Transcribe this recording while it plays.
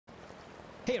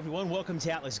Hey everyone, welcome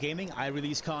to Atlas Gaming. I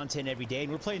release content every day,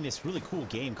 and we're playing this really cool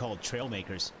game called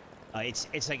Trailmakers. It's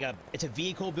a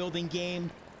vehicle building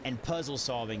game and puzzle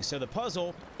solving. So the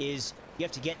puzzle is you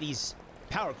have to get these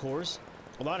power cores.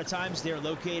 A lot of times they're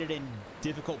located in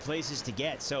difficult places to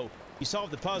get. So you solve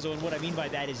the puzzle, and what I mean by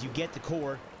that is you get the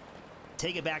core,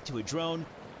 take it back to a drone,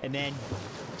 and then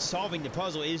solving the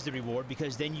puzzle is the reward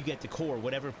because then you get the core,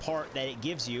 whatever part that it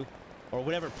gives you, or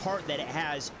whatever part that it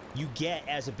has, you get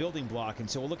as a building block. And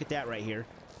so we'll look at that right here.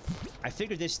 I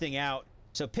figured this thing out.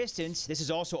 So pistons, this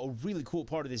is also a really cool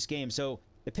part of this game. So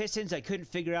the pistons I couldn't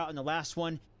figure out in the last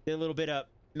one. Did a little bit of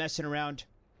messing around.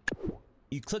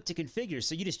 You click to configure,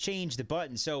 so you just change the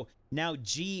button. So now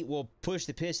G will push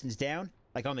the pistons down,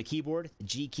 like on the keyboard, the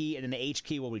G key, and then the H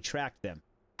key will retract them.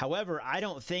 However, I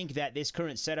don't think that this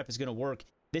current setup is going to work.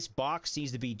 This box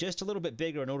needs to be just a little bit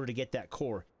bigger in order to get that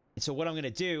core. And so what I'm going to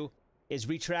do is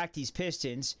retract these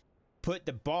pistons, put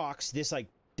the box, this, I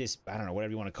don't know,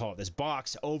 whatever you want to call it, this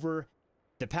box over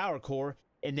the power core,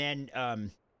 and then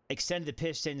extend the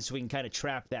pistons so we can kind of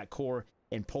trap that core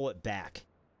and pull it back.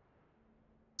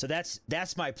 So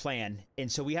that's my plan.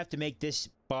 And so we have to make this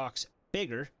box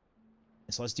bigger.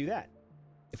 And so let's do that.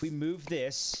 If we move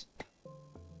this,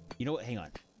 you know what? Hang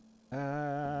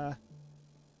on.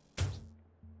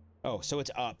 Oh, so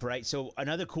it's up, right? So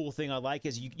another cool thing I like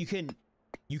is you can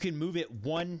move it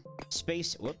one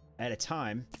space at a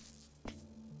time.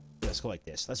 Let's go like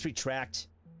this. Let's retract.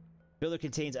 Builder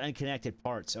contains unconnected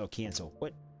parts. Oh, cancel.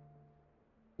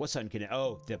 What's unconnected?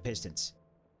 Oh, the pistons.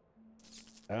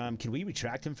 Can we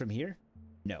retract them from here?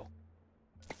 No.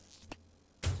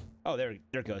 Oh, there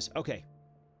it goes. Okay.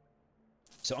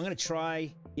 So I'm going to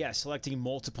try, selecting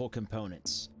multiple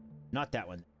components. Not that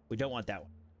one. We don't want that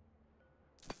one.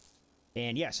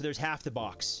 And so there's half the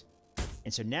box.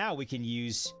 And so now we can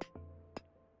use,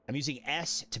 I'm using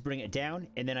S to bring it down,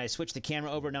 and then I switch the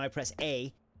camera over, now I press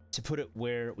A to put it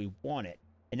where we want it.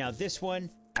 And now this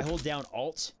one, I hold down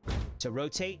Alt to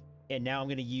rotate, and now I'm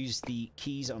going to use the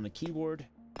keys on the keyboard,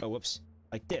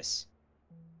 like this.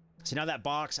 So now that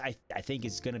box, I think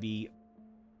is going to be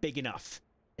big enough.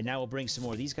 And now we'll bring some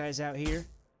more of these guys out here.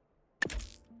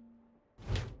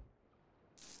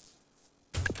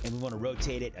 And we want to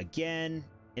rotate it again.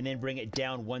 And then bring it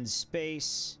down one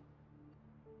space.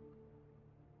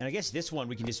 And I guess this one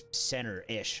we can just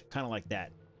center-ish. Kind of like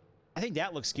that. I think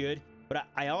that looks good. But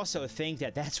I also think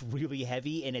that that's really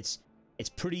heavy. And it's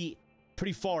pretty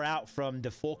far out from the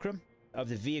fulcrum of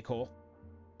the vehicle.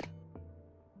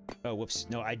 Oh, whoops.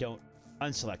 No, I don't.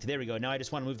 Unselect. There we go. Now I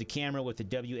just want to move the camera with the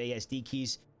WASD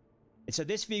keys. And so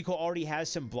this vehicle already has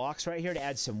some blocks right here to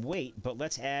add some weight. But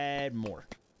let's add more.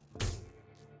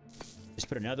 Just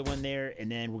put another one there,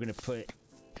 and then we're going to put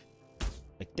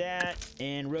like that,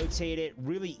 and rotate it.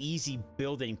 Really easy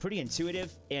building, pretty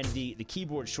intuitive, and the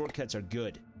keyboard shortcuts are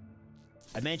good.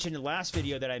 I mentioned in the last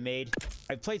video that I made,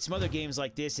 I've played some other games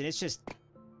like this, and it's just,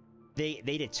 they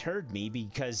deterred me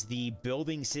because the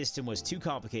building system was too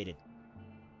complicated.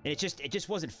 And it just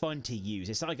wasn't fun to use.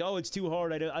 It's not like, oh, it's too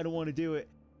hard, I don't want to do it.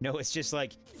 No, it's just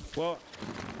like, well,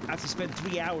 I have to spend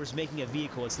 3 hours making a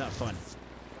vehicle, it's not fun.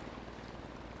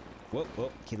 Whoa,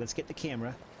 okay, let's get the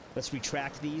camera. Let's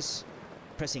retract these.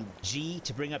 Pressing G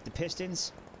to bring up the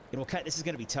pistons. And we'll cut. This is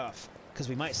going to be tough, because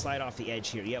we might slide off the edge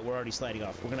here. Yeah, we're already sliding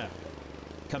off. We're going to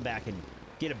come back and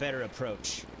get a better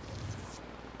approach.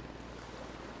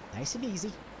 Nice and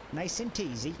easy. Nice and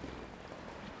teasy.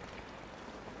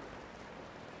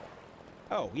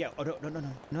 Oh, yeah. Oh,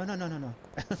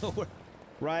 no.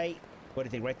 Right. What do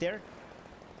you think? Right there?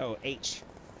 Oh, H.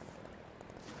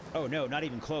 Oh, no, not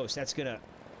even close. That's going to...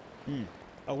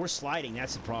 Oh, we're sliding.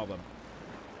 That's the problem.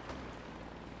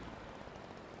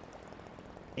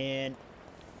 And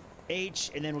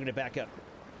H, and then we're going to back up.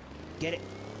 Get it?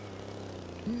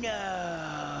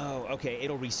 No! Okay,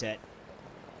 it'll reset.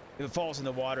 If it falls in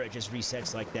the water, it just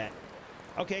resets like that.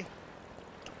 Okay.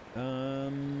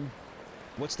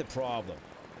 What's the problem?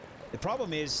 The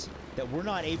problem is that we're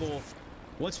not able...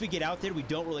 Once we get out there, we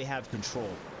don't really have control,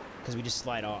 because we just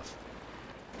slide off.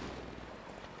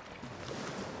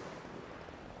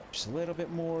 Just a little bit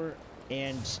more,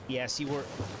 and yeah, see, we're...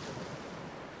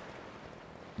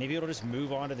 Maybe it'll just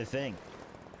move on to the thing.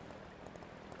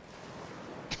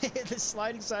 It's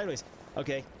sliding sideways.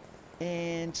 Okay.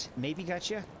 And maybe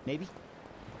gotcha. Maybe.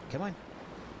 Come on.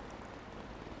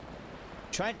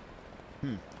 Try.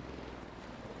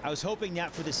 I was hoping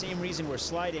that for the same reason we're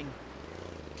sliding.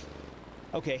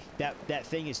 Okay, that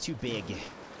thing is too big.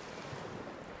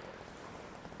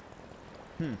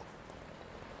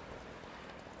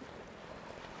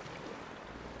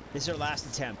 This is our last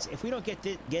attempt. If we don't get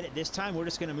it this time, we're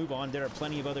just going to move on. There are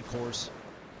plenty of other cores.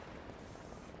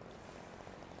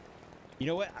 You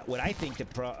know what? What I think the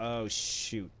oh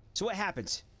shoot. So what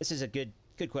happens? This is a good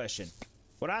question.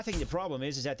 What I think the problem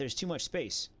is that there's too much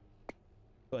space.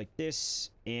 Like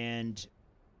this and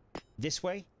this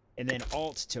way, and then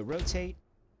Alt to rotate,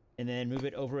 and then move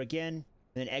it over again, and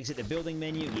then exit the building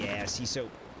menu. Yeah, see, so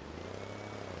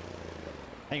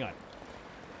hang on.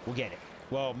 We'll get it.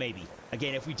 Well, maybe.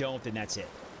 Again, if we don't, then that's it.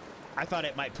 I thought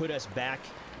it might put us back.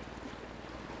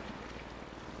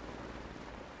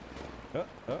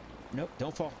 Oh, nope,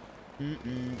 don't fall.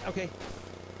 Okay.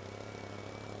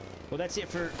 Well, that's it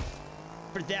for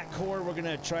that core. We're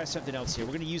gonna try something else here.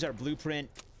 We're gonna use our blueprint.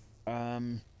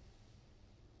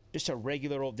 Just a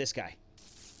regular old, this guy.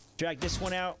 Drag this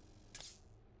one out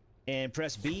and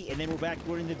press B, and then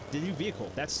we're in the new vehicle.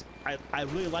 That's, I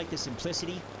really like the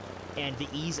simplicity and the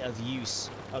ease of use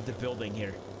of the building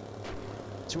here.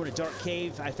 So we're in a dark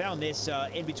cave. I found this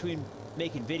in between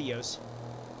making videos.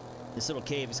 This little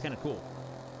cave is kind of cool.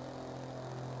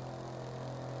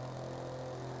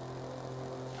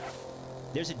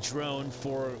 There's a drone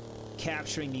for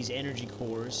capturing these energy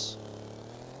cores.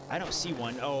 I don't see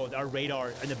one. Oh, our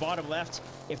radar in the bottom left.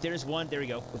 If there's one, there we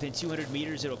go. Within 200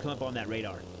 meters, it'll come up on that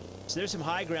radar. So there's some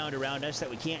high ground around us that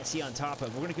we can't see on top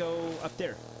of. We're gonna go up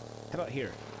there. How about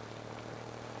here?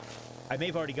 I may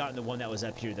have already gotten the one that was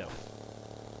up here, though.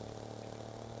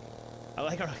 I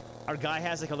like our guy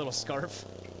has like a little scarf.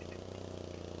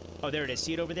 Oh, there it is.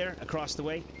 See it over there across the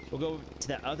way? We'll go to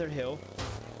that other hill.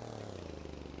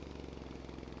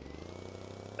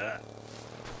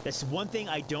 That's one thing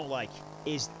I don't like,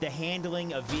 is the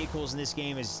handling of vehicles in this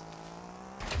game is...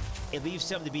 It leaves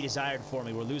something to be desired for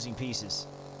me. We're losing pieces.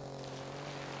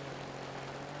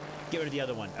 Get rid of the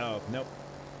other one. Oh, nope.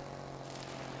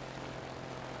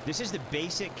 This is the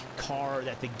basic car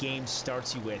that the game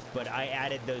starts you with, but I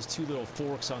added those two little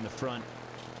forks on the front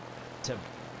to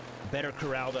better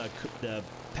corral the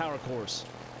power cores.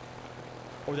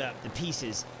 Or the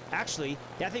pieces. Actually,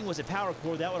 that thing was a power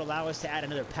core. That would allow us to add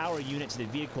another power unit to the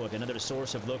vehicle, like another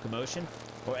source of locomotion,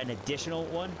 or an additional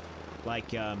one.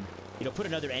 Like, you know, put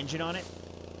another engine on it.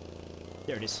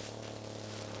 There it is.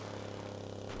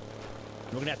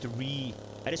 We're gonna have to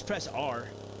I just press R.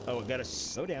 Oh, I gotta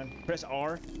slow down. Press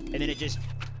R, and then it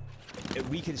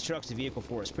reconstructs the vehicle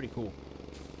for us. Pretty cool.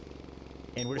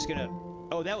 And we're just gonna...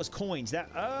 Oh, that was coins.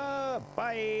 That...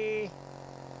 bye!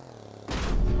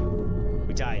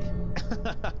 We died.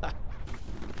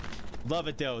 Love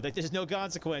it, though. Like, there's no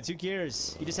consequence. Who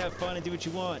cares? You just have fun and do what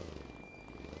you want.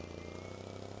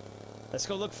 Let's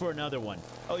go look for another one.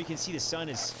 Oh, you can see the sun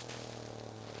is...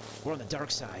 We're on the dark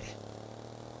side.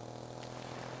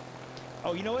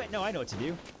 Oh, you know what? No, I know what to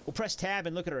do. We'll press tab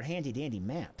and look at our handy-dandy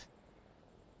map.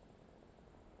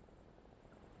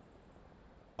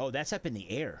 Oh, that's up in the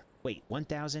air. Wait,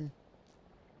 1,000?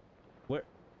 Where?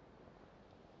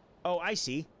 Oh, I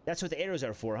see. That's what the arrows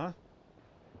are for, huh?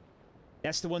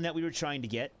 That's the one that we were trying to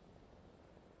get.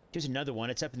 Here's another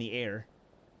one. It's up in the air.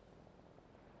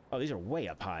 Oh, these are way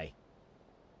up high.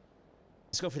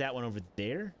 Let's go for that one over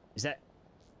there. Is that...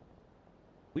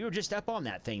 We were just up on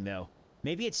that thing, though.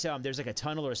 Maybe it's, there's like a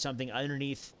tunnel or something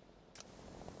underneath...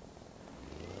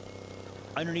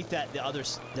 Underneath that,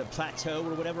 the plateau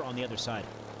or whatever on the other side.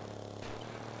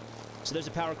 So there's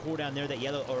a power core down there, that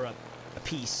yellow, or a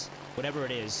piece, whatever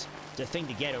it is. There's a thing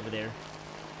to get over there.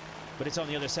 But it's on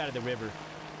the other side of the river.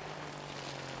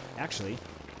 Actually,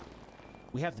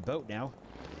 we have the boat now.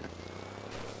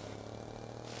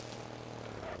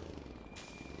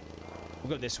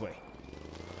 We'll go this way.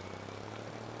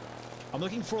 I'm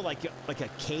looking for like a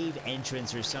cave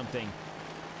entrance or something.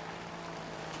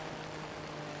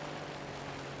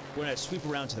 We're gonna sweep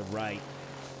around to the right.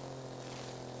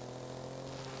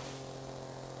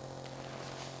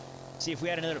 See, if we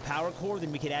had another power core,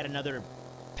 then we could add another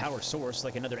power source,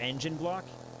 like another engine block.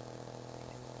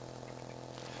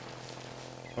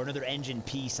 Or another engine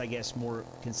piece, I guess, more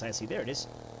concisely. There it is.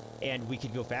 And we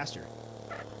could go faster.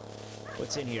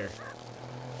 What's in here?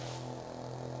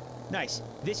 Nice.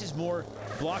 This is more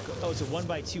block... Oh, it's a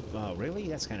 1x2... Oh, really?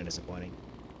 That's kind of disappointing.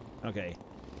 Okay.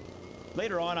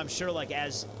 Later on, I'm sure, like,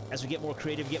 as we get more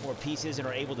creative, get more pieces, and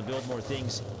are able to build more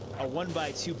things, a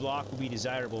 1x2 block will be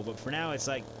desirable. But for now, it's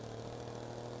like...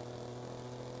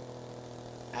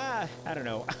 I don't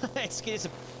know. It's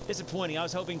disappointing. I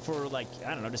was hoping for, like,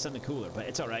 I don't know, just something cooler. But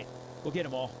it's alright. We'll get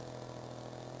them all.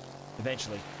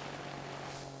 Eventually.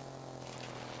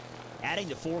 Adding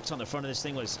the forks on the front of this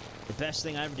thing was the best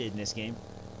thing I ever did in this game.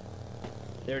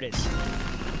 There it is.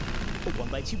 A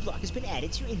 1x2 block has been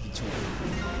added to your inventory.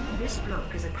 This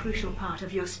block is a crucial part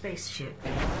of your spaceship.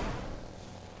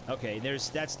 Okay,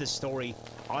 that's the story.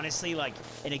 Honestly, like,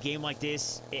 in a game like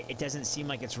this, it doesn't seem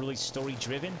like it's really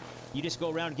story-driven. You just go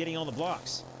around getting all the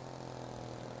blocks.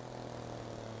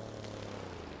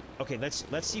 Okay, let's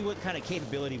see what kind of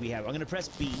capability we have. I'm gonna press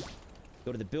B,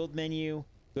 go to the build menu,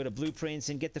 go to blueprints,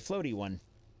 and get the floaty one.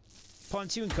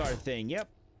 Pontoon car thing, yep.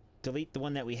 Delete the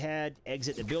one that we had,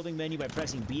 exit the building menu by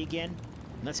pressing B again,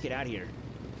 and let's get out of here.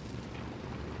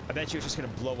 I bet you it's just gonna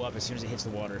blow up as soon as it hits the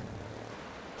water.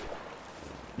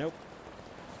 Nope.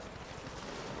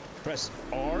 Press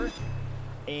R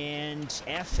and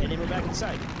F, and then we're back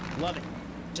inside. Love it.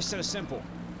 Just so simple.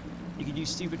 You can do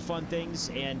stupid fun things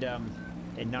and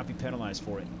not be penalized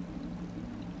for it.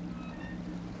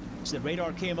 So the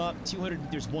radar came up.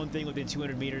 200. There's one thing within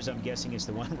 200 meters. I'm guessing it's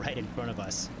the one right in front of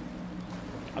us.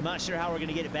 I'm not sure how we're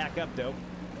gonna get it back up though.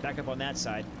 Back up on that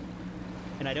side.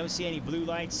 And I don't see any blue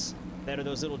lights that are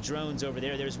those little drones over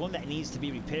there. There's one that needs to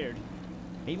be repaired.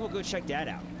 Maybe we'll go check that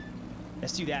out.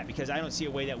 Let's do that, because I don't see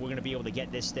a way that we're going to be able to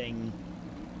get this thing...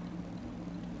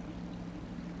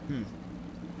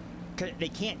 Because they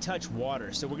can't touch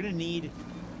water, so we're going to need,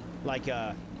 like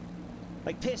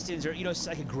pistons or, you know,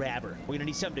 like a grabber. We're going to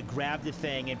need something to grab the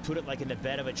thing and put it, like, in the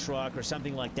bed of a truck or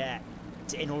something like that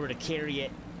in order to carry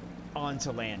it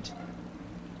onto land.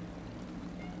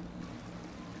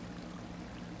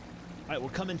 All right, we're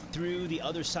coming through the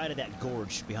other side of that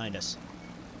gorge behind us.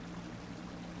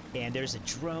 And there's a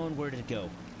drone. Where did it go?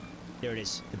 There it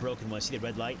is. The broken one. See the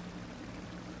red light?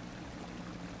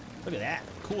 Look at that.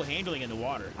 Cool handling in the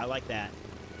water. I like that.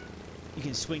 You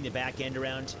can swing the back end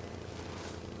around.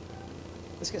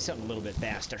 Let's get something a little bit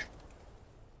faster.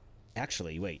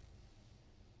 Actually, wait.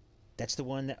 That's the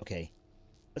one that... Okay.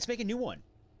 Let's make a new one.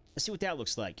 Let's see what that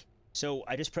looks like. So,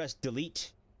 I just pressed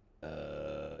delete.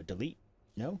 Delete?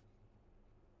 No?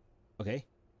 Okay.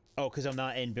 Oh, because I'm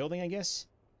not in building, I guess?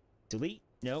 Delete?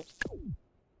 No.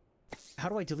 How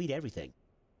do I delete everything?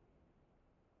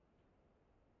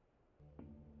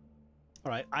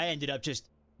 Alright, I ended up just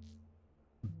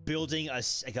building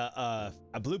a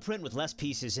blueprint with less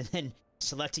pieces and then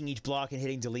selecting each block and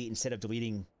hitting delete instead of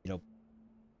deleting, you know,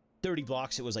 30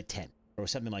 blocks. It was like 10 or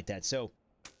something like that. So,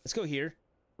 let's go here.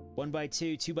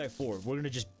 1x2, 2x4. We're going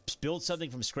to just build something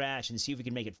from scratch and see if we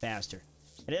can make it faster.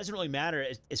 And it doesn't really matter,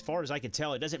 as far as I can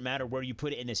tell, it doesn't matter where you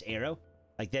put it in this arrow.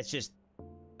 Like, that's just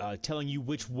telling you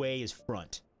which way is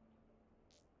front.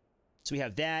 So we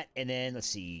have that, and then, let's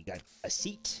see, got a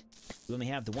seat. We only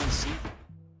have the one seat.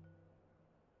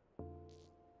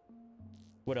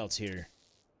 What else here?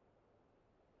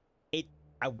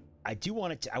 I do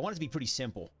want it to, I want it to be pretty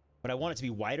simple, but I want it to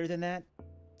be wider than that.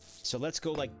 So let's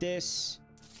go like this,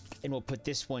 and we'll put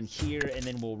this one here, and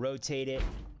then we'll rotate it.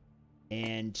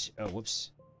 And, oh,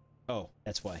 whoops. Oh,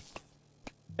 that's why.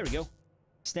 There we go.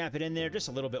 Snap it in there just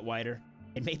a little bit wider.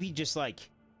 And maybe just like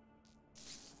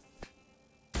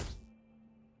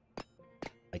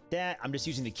that. I'm just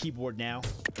using the keyboard now.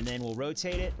 And then we'll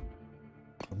rotate it.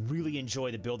 I really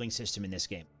enjoy the building system in this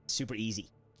game. Super easy.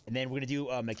 And then we're going to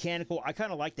do mechanical. I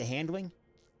kind of like the handling.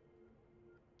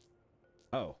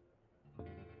 Oh.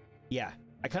 Yeah.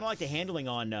 I kind of like the handling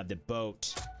on the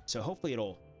boat. So hopefully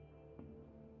it'll...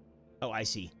 Oh, I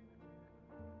see.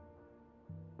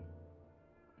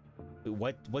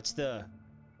 What's the...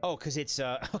 Oh, because it's,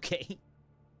 okay.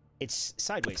 It's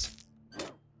sideways.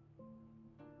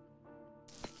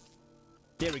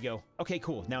 There we go. Okay,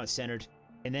 cool. Now it's centered.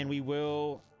 And then we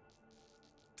will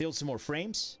build some more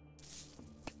frames.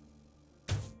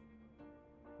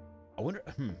 I wonder...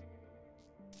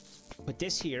 Put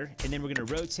this here, and then we're going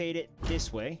to rotate it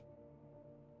this way.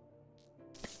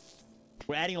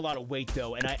 We're adding a lot of weight,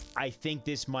 though, and I think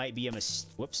this might be a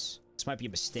Whoops. This might be a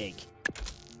mistake.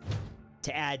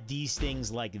 To add these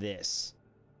things like this.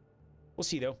 We'll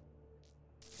see, though.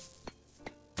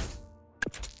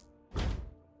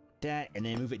 That, and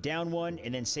then move it down one,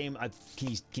 and then same... can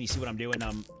you see what I'm doing?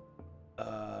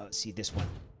 Let's see, this one.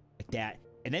 Like that.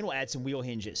 And then we'll add some wheel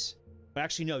hinges. But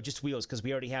actually, no, just wheels, because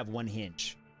we already have one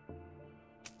hinge.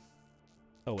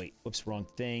 Oh, wait. Whoops, wrong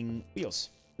thing. Wheels.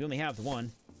 We only have the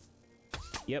one.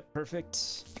 Yep,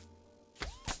 perfect.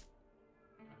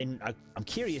 And I'm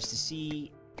curious to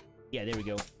see... Yeah, there we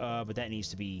go. But that needs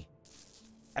to be...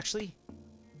 Actually...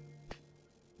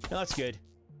 No, that's good.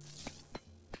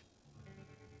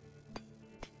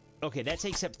 Okay, that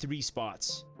takes up 3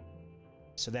 spots.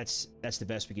 So that's the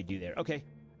best we could do there. Okay.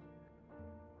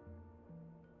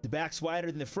 The back's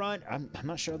wider than the front. I'm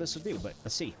not sure how this will do, but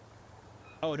let's see.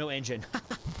 Oh, no engine.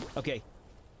 Okay.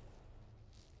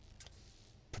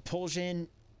 Propulsion...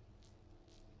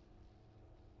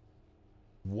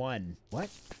 1. What?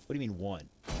 What do you mean 1?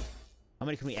 How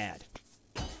many can we add?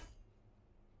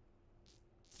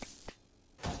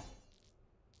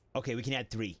 Okay, we can add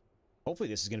 3. Hopefully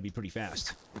this is going to be pretty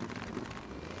fast.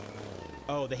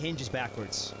 Oh, the hinge is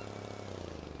backwards.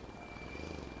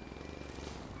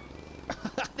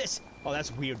 Oh,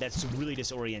 that's weird. That's really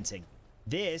disorienting.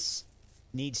 This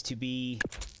needs to be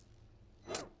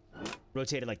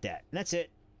rotated like that. And that's it.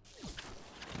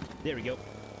 There we go.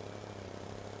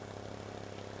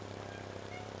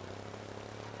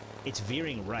 It's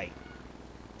veering right.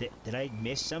 Did I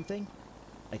miss something?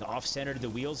 Like off-center to the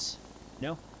wheels?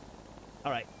 No?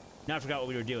 Alright. Now I forgot what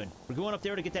we were doing. We're going up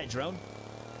there to get that drone?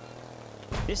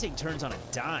 This thing turns on a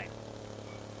dime.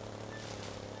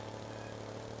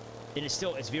 And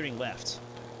it's veering left.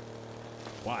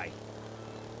 Why?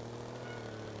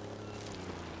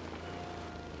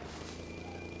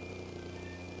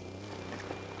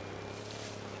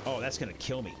 Oh, that's gonna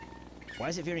kill me. Why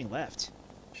is it veering left?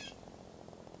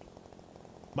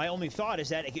 My only thought is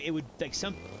that it would, like,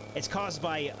 it's caused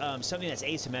by something that's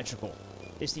asymmetrical.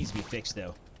 This needs to be fixed,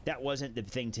 though. That wasn't the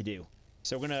thing to do.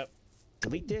 So we're gonna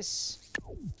delete this.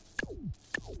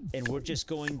 And we're just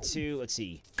going to, let's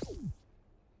see.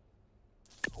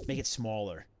 Make it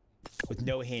smaller. With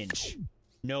no hinge.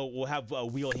 No, we'll have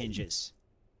wheel hinges.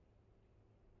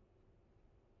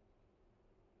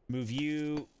 Move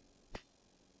you.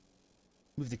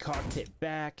 Move the cockpit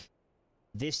back.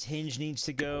 This hinge needs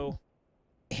to go.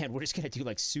 And we're just gonna do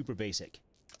like super basic.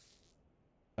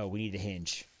 Oh, we need a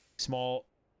hinge. Small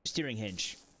steering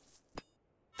hinge.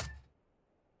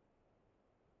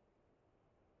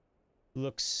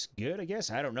 Looks good, I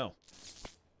guess. I don't know.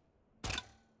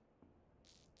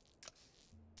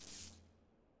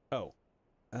 Oh.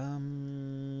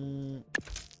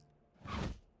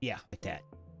 Yeah, like that.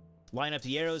 Line up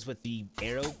the arrows with the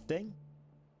arrow thing.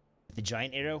 The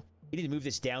giant arrow. You need to move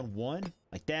this down 1,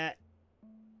 like that.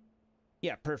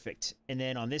 Yeah, perfect. And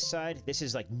then on this side, this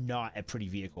is like not a pretty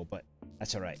vehicle, but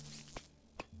that's all right.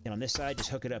 And on this side, just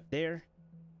hook it up there.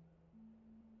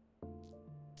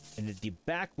 And the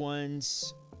back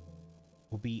ones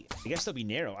will be, I guess they'll be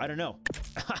narrow. I don't know.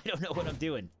 I don't know what I'm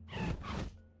doing.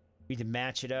 We need to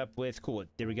match it up with, cool,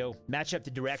 there we go. Match up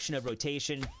the direction of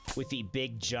rotation with the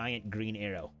big giant green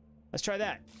arrow. Let's try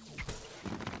that.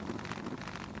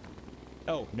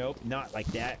 Oh, nope, not like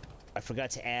that. I forgot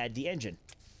to add the engine.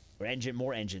 Or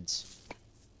more engines.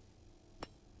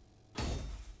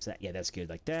 So that, yeah, that's good,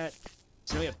 like that.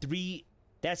 So now we have 3,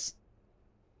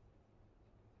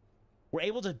 we're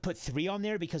able to put 3 on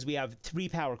there because we have 3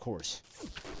 power cores.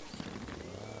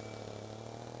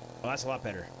 Oh, that's a lot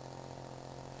better.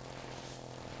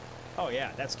 Oh,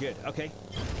 yeah, that's good. Okay.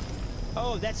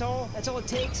 Oh, that's all? That's all it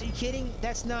takes? Are you kidding?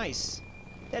 That's nice.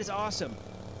 That is awesome.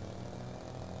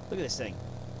 Look at this thing.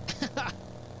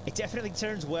 It definitely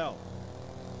turns well.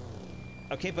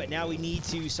 Okay, but now we need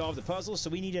to solve the puzzle, so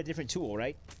we need a different tool,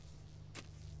 right?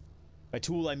 A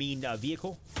tool, I mean,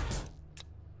 vehicle.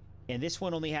 And this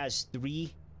one only has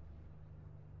 3.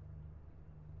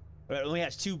 It only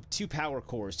has two power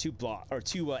cores,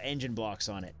 2 engine blocks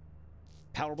on it.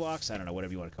 Power blocks? I don't know,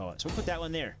 whatever you want to call it. So we'll put that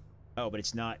one there. Oh, but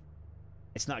it's not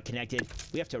connected.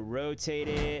 We have to rotate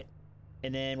it,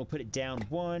 and then we'll put it down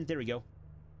 1. There we go.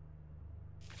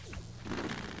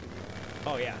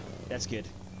 Oh yeah, that's good.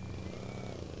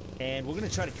 And we're gonna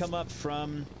try to come up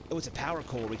from, oh, it's a power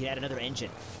core. We can add another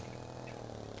engine.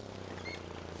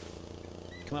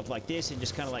 Come up like this and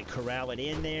just kind of like corral it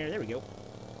in there. There we go.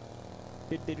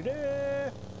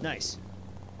 Nice.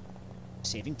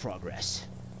 Saving progress.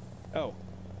 Oh,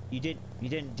 you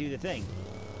didn't do the thing.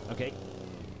 Okay.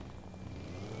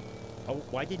 Oh,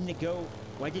 why didn't it go?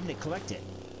 Why didn't it collect it?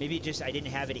 Maybe it just, I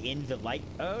didn't have it in the light.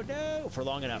 Oh no, for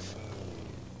long enough.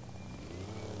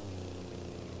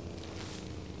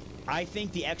 I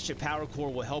think the extra power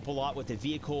core will help a lot with the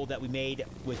vehicle that we made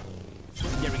with,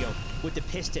 there we go, with the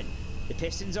piston. The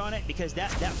pistons on it, because that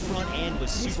front end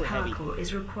was super heavy. This power core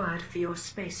is required for your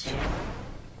spaceship.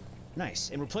 Nice.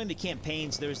 And we're playing the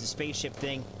campaign, so there's the spaceship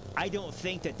thing. I don't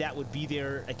think that would be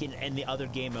there like in the other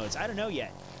game modes. I don't know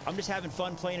yet. I'm just having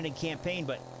fun playing it in campaign,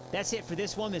 but that's it for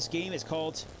this one. This game is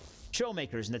called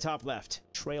Trailmakers in the top left.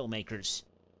 Trailmakers.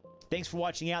 Thanks for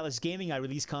watching Atlas Gaming. I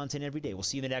release content every day. We'll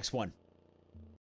see you in the next one.